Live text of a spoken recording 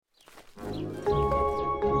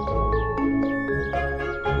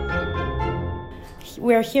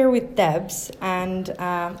we're here with Debs, and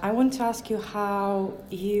I want to ask you how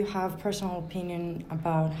you have personal opinion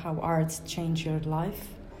about how arts change your life.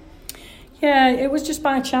 Yeah, it was just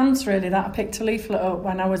by chance really that I picked a leaflet up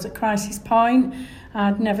when I was at crisis point.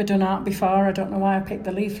 I'd never done art before. I don't know why I picked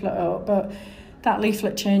the leaflet up, but that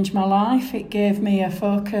leaflet changed my life. It gave me a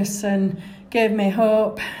focus and gave me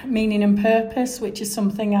hope, meaning and purpose, which is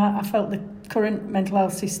something I felt the current mental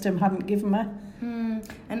health system hadn't given me.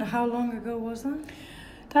 And how long ago was that?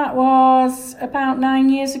 That was about 9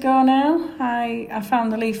 years ago now. I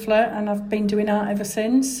found the leaflet and I've been doing art ever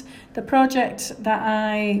since. The project that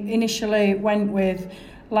I initially went with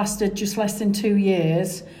lasted just less than 2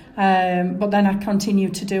 years, but then I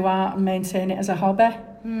continued to do art and maintain it as a hobby.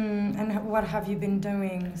 And what have you been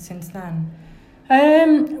doing since then?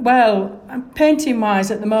 Well, painting-wise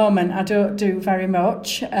at the moment, I don't do very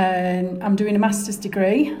much. I'm doing a master's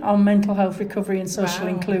degree on mental health recovery and social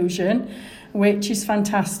inclusion, which is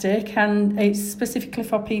fantastic, and it's specifically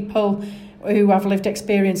for people who have lived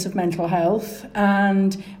experience of mental health.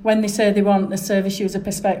 And when they say they want the service user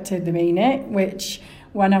perspective, they mean it, which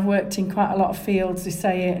when I've worked in quite a lot of fields, they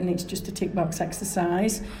say it and it's just a tick box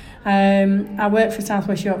exercise. I work for South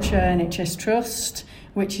West Yorkshire NHS Trust,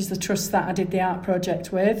 which is the trust that I did the art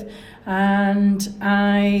project with. And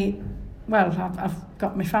I've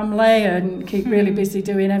got my family and keep really busy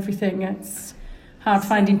doing everything. It's hard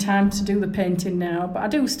finding time to do the painting now, but I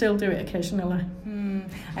do still do it occasionally.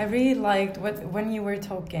 I really liked when you were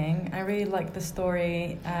talking, I really liked the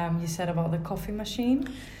story you said about the coffee machine.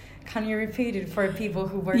 Can you repeat it for people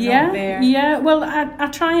who were not there? Yeah, well, I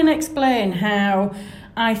try and explain how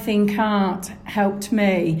I think art helped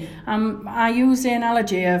me. I use the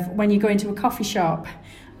analogy of when you go into a coffee shop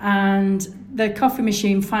and the coffee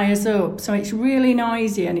machine fires up, so it's really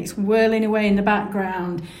noisy and it's whirling away in the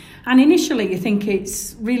background. And initially you think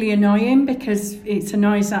it's really annoying because it's a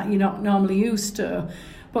noise that you're not normally used to.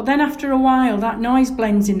 But then after a while, that noise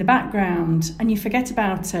blends in the background and you forget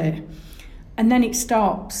about it. And then it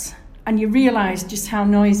stops and you realise just how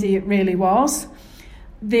noisy it really was.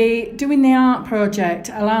 Doing the art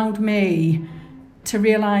project allowed me to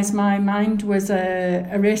realise my mind was a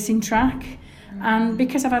racing track. And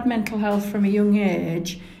because I've had mental health from a young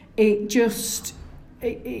age, I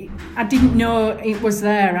didn't know it was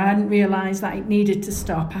there. I hadn't realised that it needed to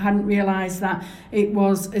stop. I hadn't realised that it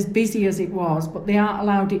was as busy as it was, but the art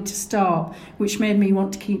allowed it to stop, which made me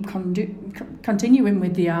want to keep continuing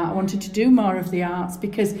with the art. I wanted to do more of the arts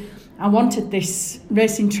because I wanted this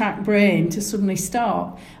racing track brain to suddenly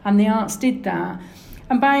stop, and the arts did that.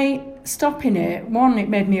 And by stopping it, one, it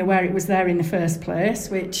made me aware it was there in the first place,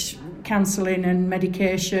 which counselling and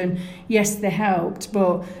medication, yes, they helped,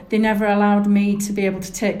 but they never allowed me to be able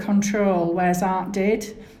to take control, whereas art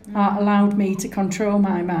did. Art allowed me to control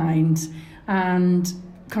my mind and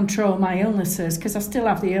control my illnesses, because I still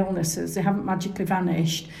have the illnesses. They haven't magically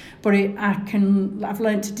vanished, but I've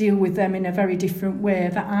learned to deal with them in a very different way,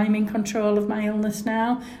 that I'm in control of my illness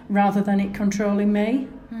now rather than it controlling me.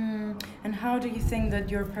 And how do you think that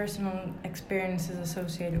your personal experience is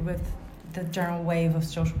associated with the general wave of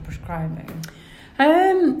social prescribing?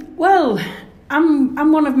 Well,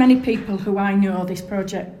 I'm one of many people who I know this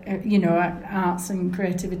project, arts and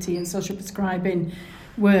creativity and social prescribing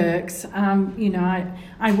works.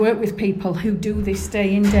 I work with people who do this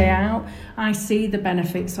day in, day out. I see the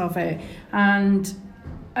benefits of it, and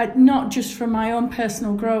not just from my own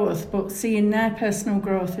personal growth, but seeing their personal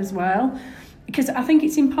growth as well. Because I think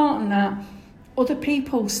it's important that other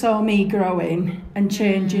people saw me growing and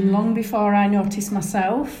changing long before I noticed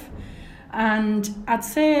myself. And I'd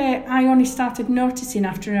say I only started noticing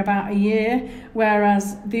after about a year,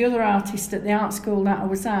 whereas the other artist at the art school that I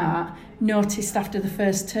was at noticed after the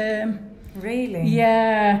first term. Really?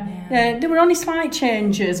 Yeah. There were only slight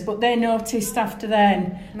changes, but they noticed after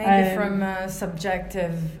then. Maybe from a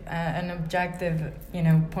subjective and objective,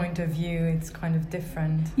 point of view, it's kind of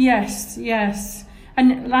different. Yes.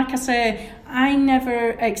 And like I say, I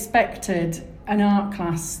never expected an art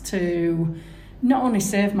class to not only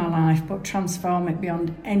save my life, but transform it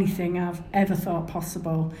beyond anything I've ever thought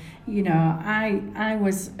possible. I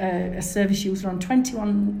was a service user on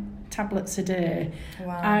 21 tablets a day.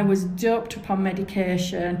 Wow. I was doped up on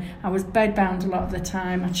medication. I was bedbound a lot of the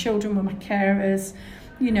time. My children were my carers.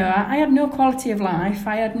 I had no quality of life.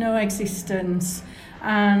 I had no existence.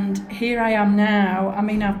 And here I am now. I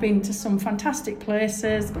mean, I've been to some fantastic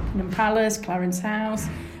places, Buckingham Palace, Clarence House,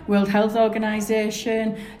 World Health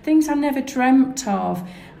Organisation, things I never dreamt of.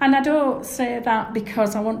 And I don't say that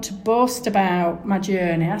because I want to boast about my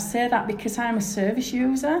journey. I say that because I'm a service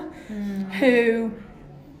user who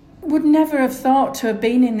would never have thought to have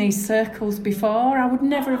been in these circles before. I would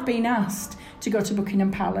never have been asked to go to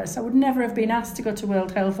Buckingham Palace. I would never have been asked to go to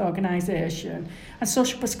World Health Organisation. And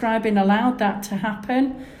social prescribing allowed that to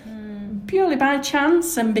happen purely by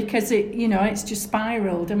chance, and because it's just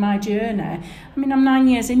spiralled in my journey. I mean, I'm 9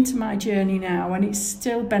 years into my journey now, and it's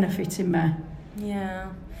still benefiting me. Yeah.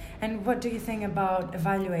 And what do you think about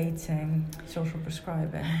evaluating social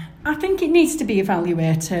prescribing? I think it needs to be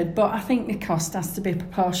evaluated, but I think the cost has to be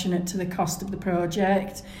proportionate to the cost of the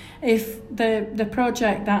project. If the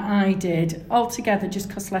project that I did altogether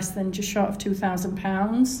just cost less than just short of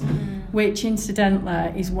 £2,000, which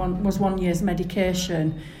incidentally was 1 year's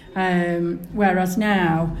medication, whereas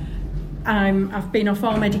now I've been off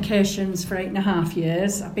all medications for 8.5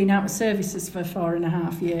 years. I've been out of services for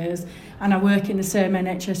 4.5 years, and I work in the same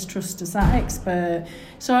NHS trust as that expert.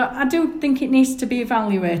 So I do think it needs to be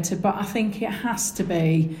evaluated, but I think it has to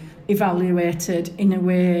be evaluated in a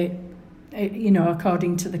way,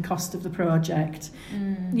 according to the cost of the project.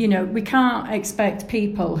 We can't expect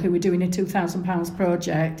people who are doing a £2,000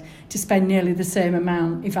 project to spend nearly the same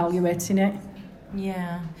amount evaluating it.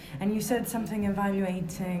 Yeah, and you said something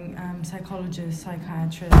evaluating psychologists,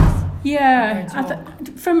 psychiatrists. Yeah,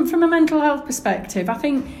 from a mental health perspective, I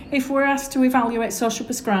think if we're asked to evaluate social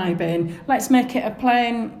prescribing, let's make it a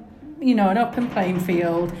plain, an open playing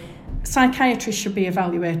field. Psychiatrists should be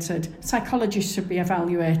evaluated, psychologists should be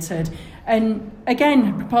evaluated, and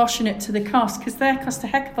again, proportionate to the cost, because they cost a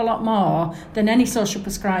heck of a lot more than any social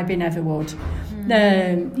prescribing ever would.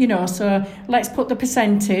 So let's put the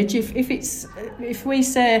percentage. If we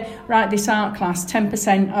say, right, this art class,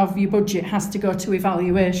 10% of your budget has to go to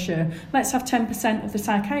evaluation, let's have 10% of the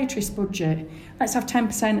psychiatrist's budget. Let's have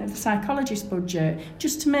 10% of the psychologist's budget,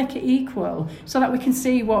 just to make it equal, so that we can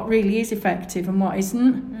see what really is effective and what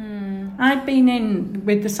isn't. I'd been in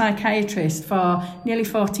with the psychiatrist for nearly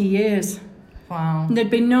 40 years. Wow.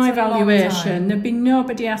 There'd been no evaluation. There'd been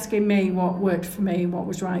nobody asking me what worked for me, what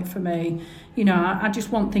was right for me. I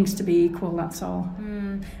just want things to be equal, that's all.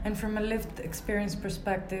 And from a lived experience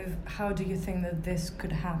perspective, how do you think that this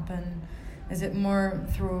could happen? Is it more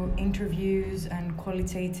through interviews and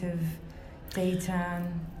qualitative data?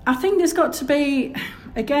 I think there's got to be,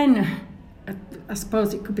 again, I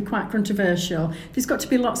suppose it could be quite controversial. There's got to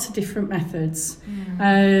be lots of different methods.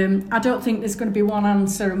 I don't think there's going to be one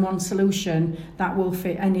answer and one solution that will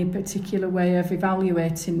fit any particular way of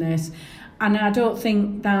evaluating this. And I don't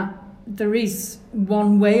think that there is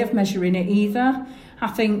one way of measuring it either. I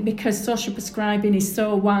think because social prescribing is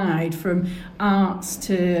so wide, from arts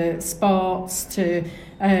to sports to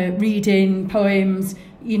reading, poems,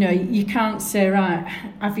 you can't say, right,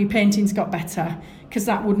 have your paintings got better? Because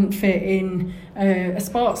that wouldn't fit in a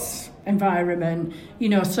sports environment.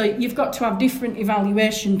 So you've got to have different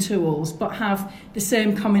evaluation tools, but have the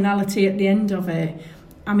same commonality at the end of it.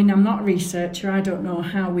 I mean, I'm not a researcher, I don't know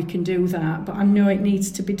how we can do that, but I know it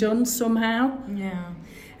needs to be done somehow. Yeah.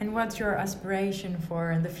 And what's your aspiration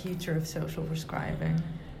for the future of social prescribing?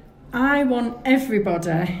 I want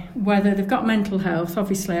everybody, whether they've got mental health,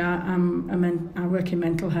 obviously I work in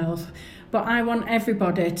mental health, but I want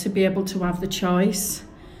everybody to be able to have the choice,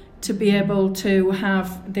 to be able to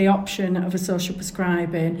have the option of a social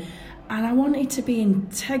prescribing. And I want it to be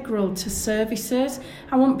integral to services.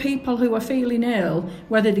 I want people who are feeling ill,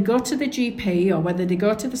 whether they go to the GP or whether they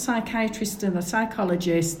go to the psychiatrist or the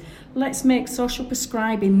psychologist, let's make social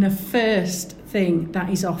prescribing the first thing that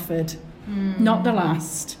is offered, not the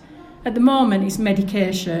last. At the moment, it's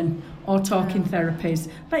medication or talking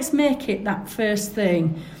therapies. Let's make it that first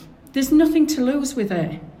thing. There's nothing to lose with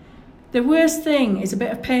it. The worst thing is a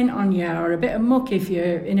bit of paint on you or a bit of muck if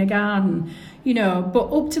you're in a garden,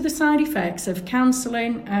 but up to the side effects of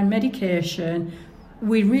counselling and medication,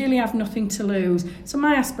 we really have nothing to lose. So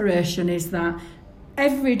my aspiration is that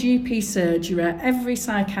every GP surgery, every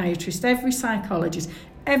psychiatrist, every psychologist,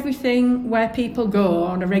 everything where people go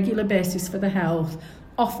on a regular basis for their health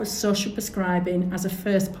offers social prescribing as a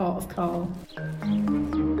first port of call.